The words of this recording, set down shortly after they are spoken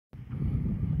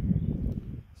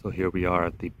So here we are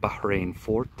at the Bahrain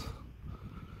Fort,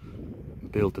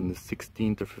 built in the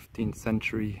 16th or 15th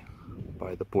century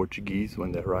by the Portuguese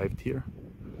when they arrived here.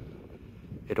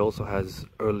 It also has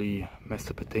early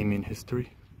Mesopotamian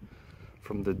history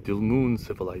from the Dilmun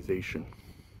civilization.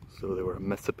 So they were a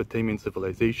Mesopotamian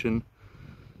civilization.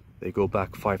 They go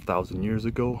back 5,000 years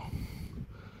ago,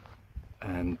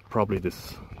 and probably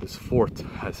this fort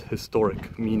has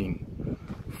historic meaning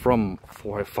from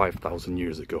 5,000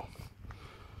 years ago.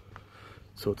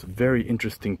 So it's a very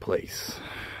interesting place,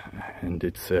 and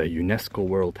it's a UNESCO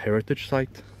World Heritage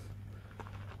Site,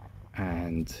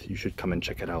 and you should come and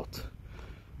check it out.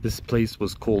 This place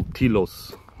was called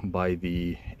Tylos by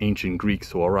the ancient Greeks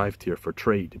who arrived here for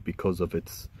trade because of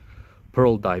its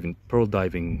pearl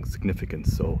diving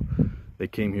significance. So they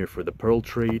came here for the pearl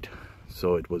trade.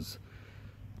 So it was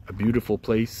a beautiful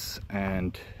place,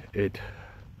 and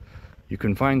you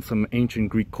can find some ancient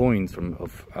Greek coins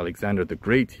of Alexander the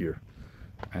Great here.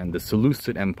 And the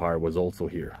Seleucid Empire was also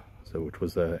here. So it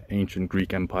was an ancient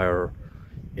Greek empire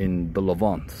in the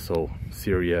Levant, so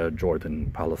Syria,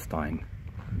 Jordan, Palestine,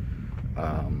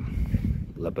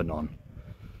 Lebanon.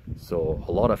 So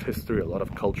a lot of history, a lot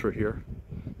of culture here.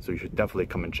 So you should definitely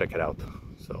come and check it out.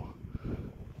 So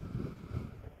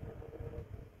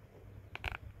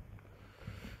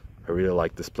I really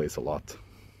like this place a lot.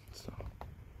 So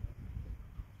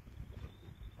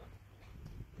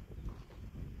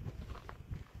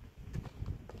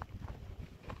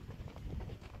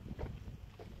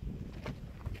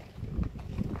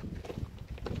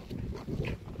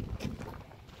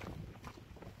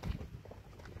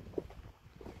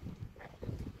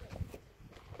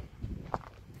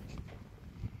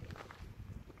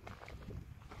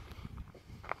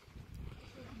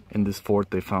in this fort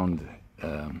they found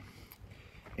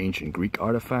ancient Greek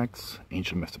artifacts,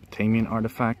 ancient Mesopotamian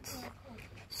artifacts.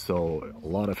 So a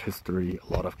lot of history,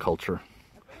 a lot of culture,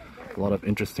 a lot of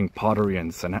interesting pottery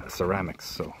and ceramics.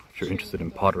 So if you're interested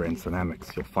in pottery and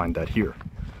ceramics, you'll find that here.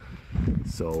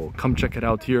 So come check it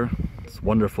out here. It's a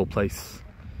wonderful place.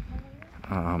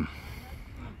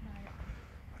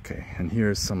 Okay, and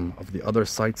here's some of the other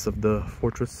sites of the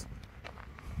fortress.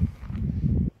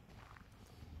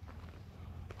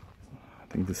 I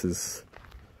think this is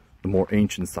the more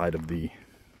ancient side of the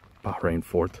Bahrain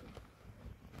Fort.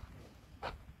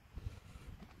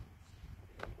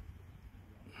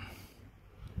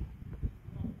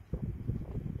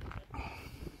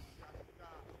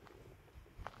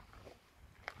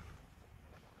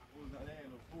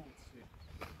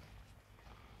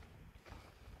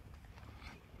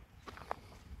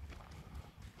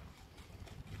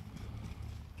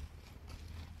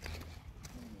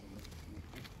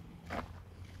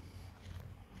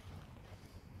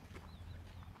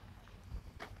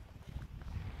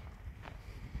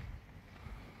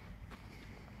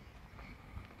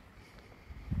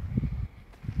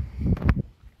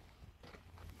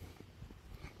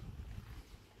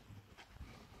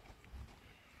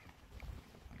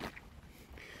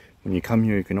 When you come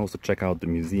here, you can also check out the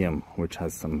museum, which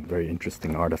has some very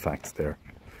interesting artifacts there.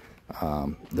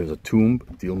 There's a tomb,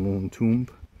 Dilmun tomb,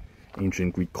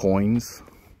 ancient Greek coins,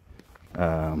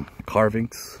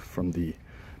 carvings from the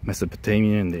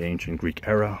Mesopotamian and the ancient Greek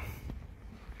era.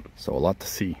 So a lot to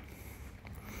see.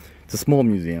 It's a small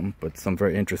museum, but some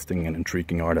very interesting and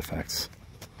intriguing artifacts.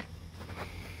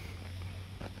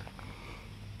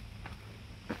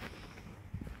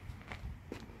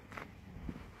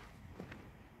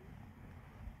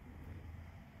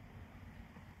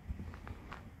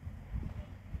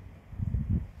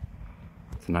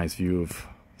 It's a nice view of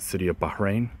the city of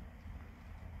Bahrain.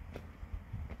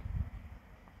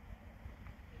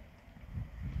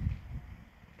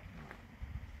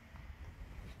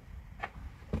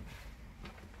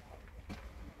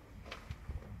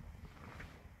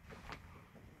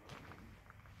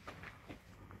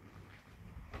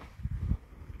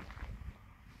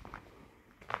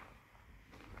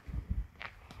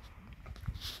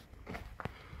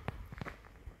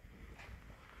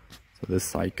 So this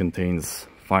site contains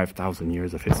 5,000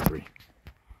 years of history.